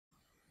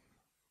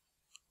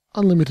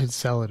Unlimited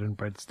salad and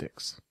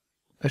breadsticks.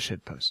 A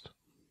shitpost.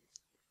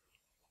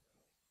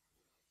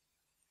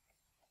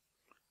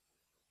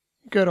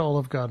 You go to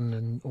Olive Garden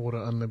and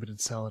order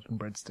unlimited salad and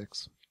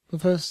breadsticks. The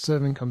first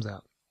serving comes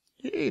out.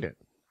 You eat it.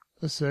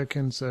 The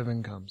second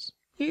serving comes.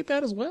 You eat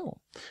that as well.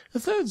 The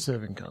third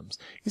serving comes.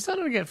 You're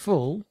starting to get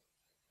full,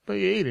 but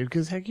you eat it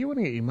because, heck, you want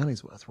to get your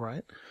money's worth,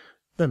 right?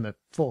 Then the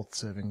fourth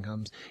serving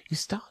comes. You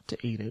start to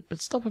eat it,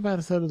 but stop about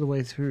a third of the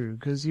way through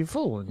because you're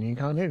full and you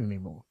can't eat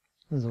anymore.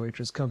 As the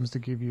waitress comes to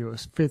give you a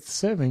fifth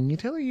serving, you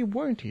tell her you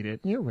won't eat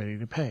it and you're ready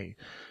to pay.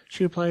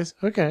 She replies,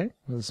 okay,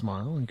 with a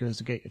smile, and goes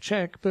to get your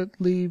check, but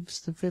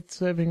leaves the fifth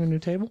serving on your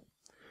table.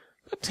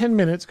 About 10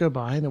 minutes go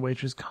by and the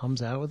waitress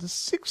comes out with a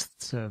sixth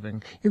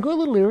serving. You go a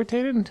little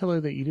irritated and tell her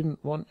that you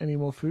didn't want any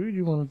more food,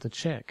 you wanted the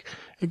check.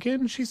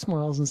 Again, she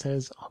smiles and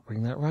says, I'll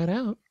bring that right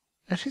out.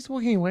 As she's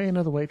walking away,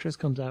 another waitress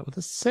comes out with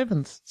a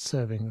seventh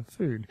serving of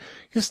food.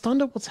 You're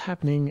stunned at what's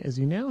happening as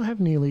you now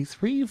have nearly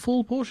 3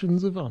 full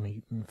portions of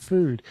uneaten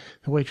food.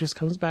 The waitress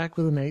comes back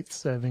with an 8th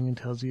serving and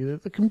tells you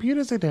that the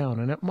computers are down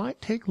and it might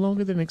take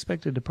longer than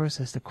expected to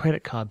process the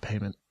credit card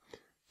payment.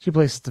 She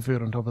places the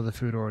food on top of the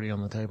food already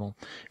on the table.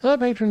 Other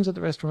patrons at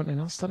the restaurant are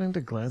now starting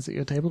to glance at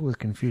your table with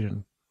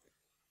confusion.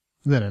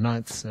 Then a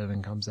 9th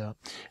serving comes out.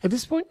 At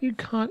this point, you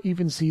can't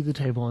even see the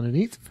table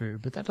underneath the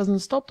food, but that doesn't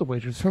stop the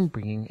waitress from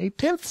bringing a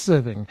 10th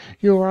serving.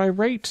 You're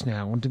irate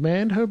now and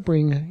demand her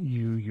bring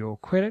you your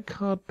credit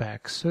card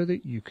back so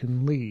that you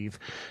can leave.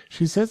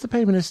 She says the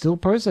payment is still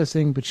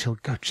processing, but she'll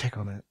go check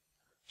on it.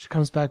 She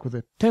comes back with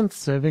a 10th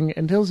serving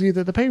and tells you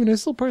that the payment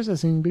is still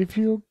processing, but if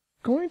you're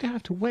going to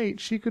have to wait,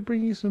 she could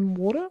bring you some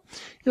water.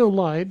 You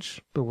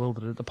oblige,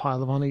 bewildered at the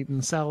pile of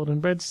uneaten salad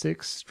and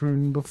breadsticks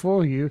strewn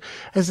before you,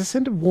 as the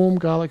scent of warm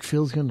garlic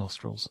fills your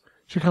nostrils.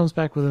 She comes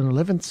back with an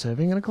 11th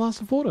serving and a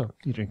glass of water.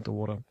 You drink the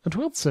water. A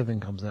 12th serving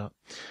comes out.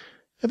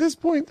 At this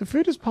point, the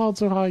food is piled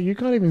so high you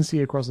can't even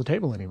see across the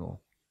table anymore.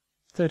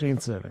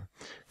 13th serving.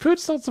 Food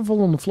starts to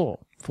fall on the floor.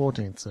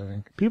 14th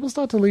serving. People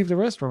start to leave the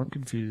restaurant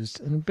confused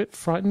and a bit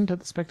frightened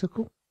at the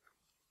spectacle.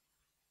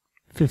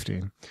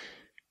 15.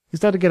 You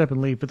start to get up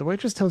and leave, but the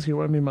waitress tells you it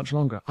won't be much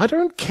longer. I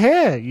don't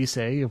care, you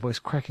say, your voice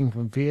cracking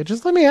from fear.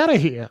 Just let me out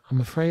of here. I'm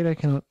afraid I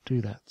cannot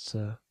do that,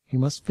 sir. You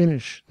must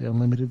finish the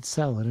unlimited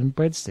salad and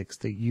breadsticks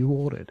that you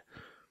ordered.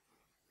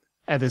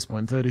 At this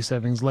point, 30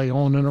 servings lay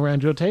on and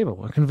around your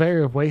table. A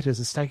conveyor of waiters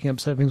is stacking up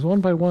servings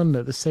one by one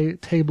at the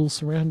table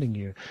surrounding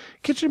you.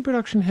 Kitchen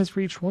production has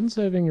reached 1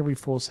 serving every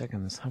 4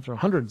 seconds. After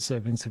 100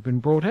 servings have been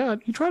brought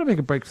out, you try to make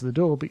a break for the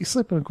door, but you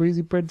slip on a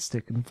greasy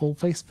breadstick and fall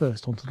face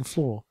first onto the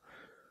floor.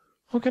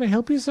 "Oh, can I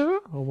help you, sir?"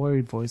 a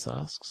worried voice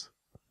asks.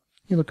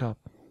 You look up.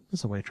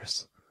 It's a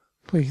waitress.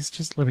 "Please,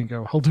 just let me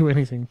go. I'll do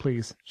anything,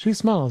 please." She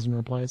smiles and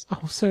replies,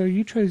 "Oh, sir,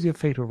 you chose your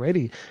fate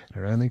already,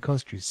 and it only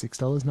cost you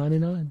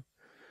 $6.99.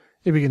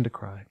 You begin to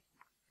cry.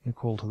 You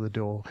call to the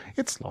door.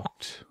 It's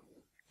locked.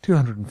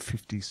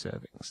 250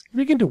 servings. You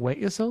begin to wet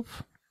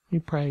yourself.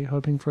 You pray,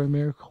 hoping for a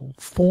miracle.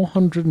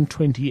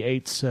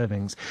 428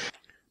 servings.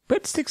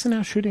 Breadsticks are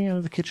now shooting out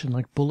of the kitchen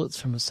like bullets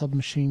from a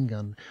submachine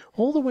gun.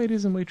 All the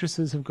waiters and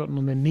waitresses have gotten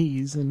on their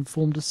knees and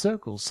formed a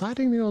circle,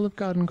 citing the Olive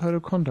Garden Code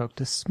of Conduct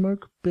as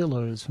smoke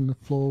billows from the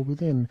floor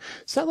within.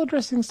 Salad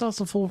dressing starts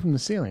to fall from the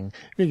ceiling.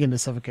 You begin to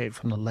suffocate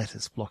from the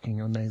lettuce blocking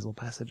your nasal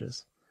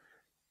passages.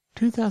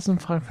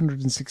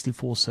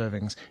 2,564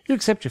 servings. You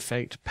accept your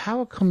fate.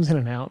 Power comes in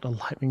and out, a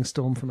lightning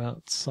storm from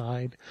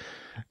outside.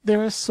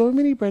 There are so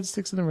many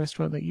breadsticks in the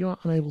restaurant that you are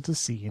unable to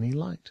see any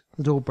light.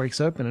 The door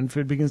breaks open and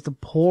food begins to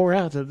pour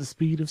out at the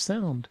speed of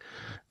sound.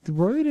 The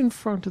road in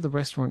front of the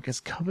restaurant gets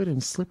covered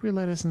in slippery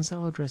lettuce and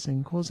salad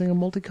dressing, causing a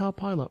multi-car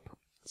pileup.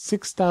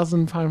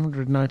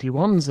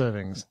 6,591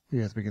 servings.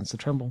 The earth begins to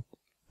tremble.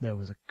 There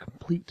was a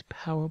complete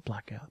power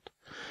blackout.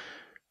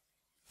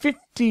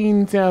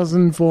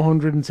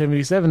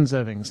 15,477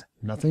 servings.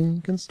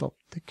 Nothing can stop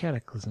the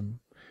cataclysm.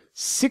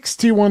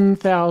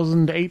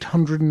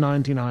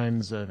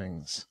 61,899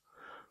 servings.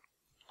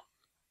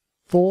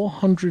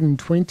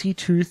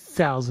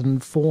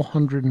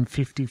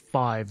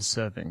 422,455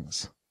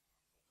 servings.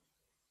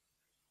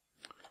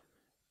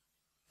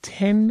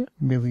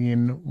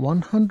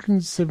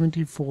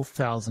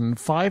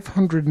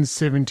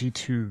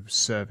 10,174,572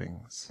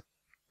 servings.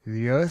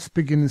 The earth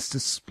begins to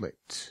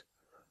split.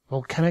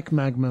 Volcanic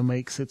magma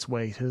makes its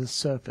way to the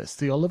surface.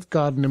 The Olive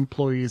Garden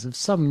employees have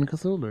summoned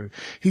Cthulhu.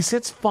 He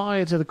sets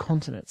fire to the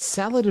continent.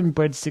 Salad and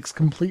breadsticks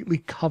completely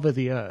cover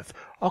the earth.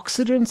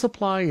 Oxygen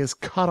supply is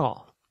cut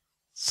off.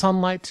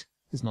 Sunlight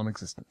is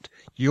non-existent.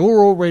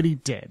 You're already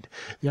dead.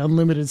 The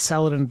unlimited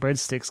salad and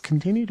breadsticks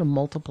continue to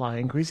multiply,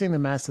 increasing the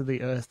mass of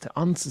the earth to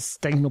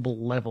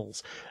unsustainable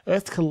levels.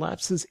 Earth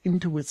collapses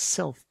into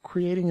itself,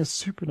 creating a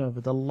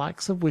supernova the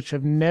likes of which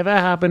have never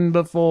happened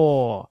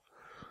before.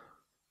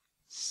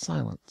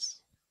 Silence.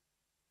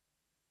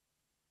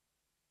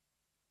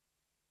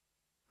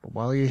 But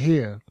while you're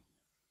here,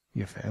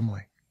 your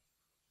family.